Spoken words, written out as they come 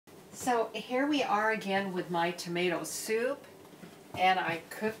So here we are again with my tomato soup, and I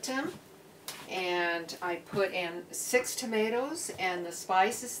cooked them, and I put in 6 tomatoes and the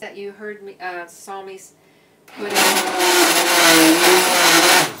spices that you heard me saw me put in,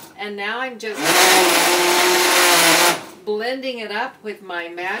 and now I'm just blending it up with my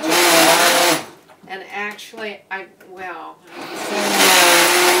magic jar. And actually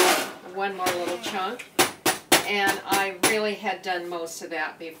one more little chunk. And I really had done most of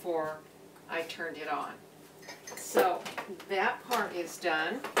that before I turned it on. So that part is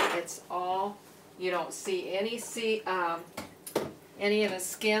done. It's all, you don't see any of the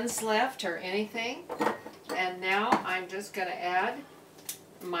skins left or anything. And now I'm just going to add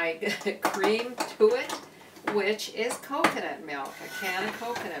my cream to it, which is coconut milk, a can of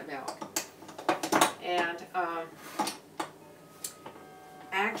coconut milk. And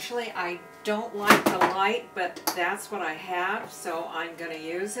actually, I don't like the light, but that's what I have, so I'm going to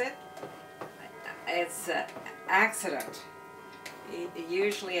use it. It's an accident.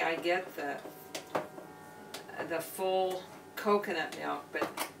 Usually I get the full coconut milk, but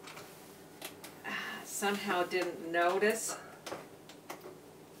somehow didn't notice,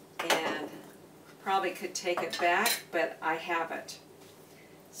 and probably could take it back, but I have it.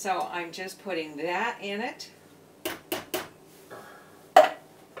 So I'm just putting that in it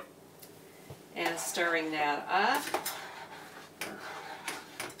and stirring that up.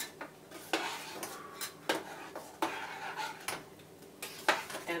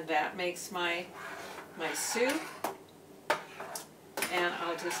 And that makes my soup. And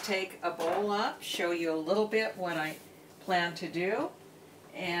I'll just take a bowl up, show you a little bit what I plan to do.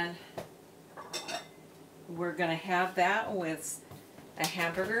 And we're going to have that with a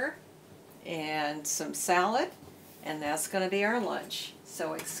hamburger and some salad, and that's going to be our lunch.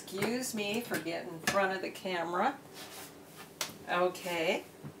 So excuse me for getting in front of the camera. Okay.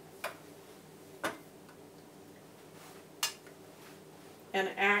 And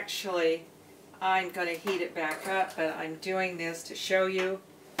actually, I'm going to heat it back up, but I'm doing this to show you.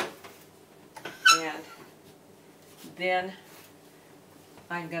 And then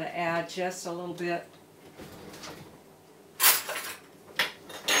I'm going to add just a little bit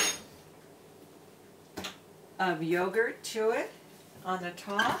of yogurt to it on the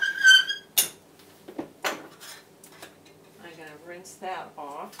top. I'm going to rinse that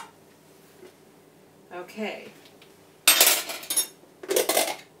off. Okay.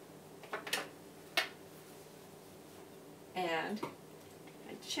 And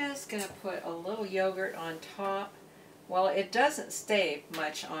I'm just going to put a little yogurt on top. Well, it doesn't stay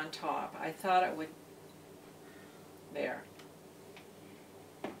much on top. I thought it would. There.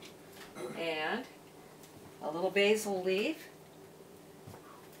 And a little basil leaf,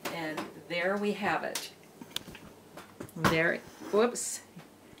 and there we have it. There, whoops,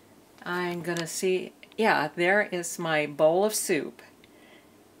 I'm gonna see, yeah, there is my bowl of soup.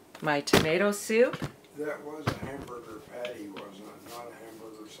 My tomato soup. That was a hamburger patty, wasn't it? Not a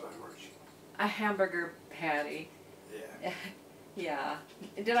hamburger sandwich. A hamburger patty. Yeah. Yeah.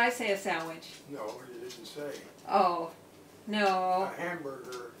 Did I say a sandwich? No, you didn't say. Oh, no. A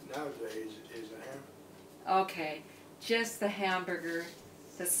hamburger nowadays is a hamburger. Okay, just the hamburger,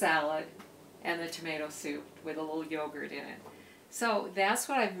 the salad, and the tomato soup with a little yogurt in it. So that's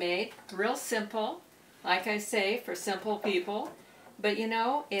what I've made. Real simple, like I say, for simple people. But you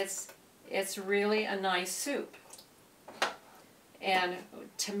know, it's really a nice soup. And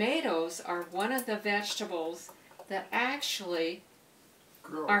tomatoes are one of the vegetables that actually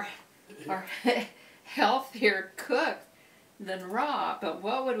are healthier cooked than raw. But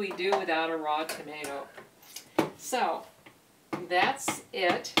what would we do without a raw tomato? So that's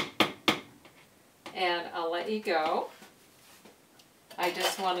it, and I'll let you go. I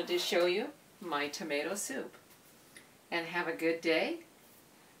just wanted to show you my tomato soup. And have a good day.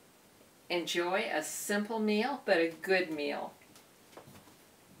 Enjoy a simple meal, but a good meal.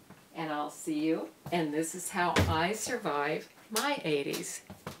 And I'll see you. And this is how I survived my 80s.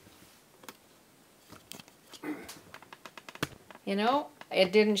 You know,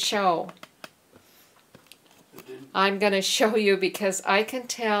 it didn't show. I'm going to show you because I can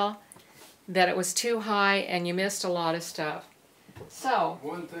tell that it was too high and you missed a lot of stuff. So,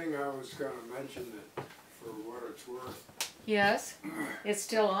 one thing I was going to mention, that for what it's worth. Yes, it's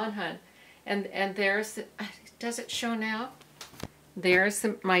still on, hon. And there's the, does it show now? There's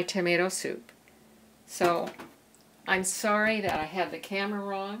my tomato soup. So, I'm sorry that I had the camera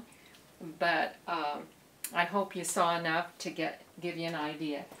wrong, but I hope you saw enough to give you an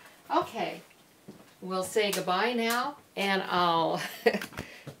idea. Okay. We'll say goodbye now, and I'll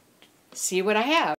see what I have.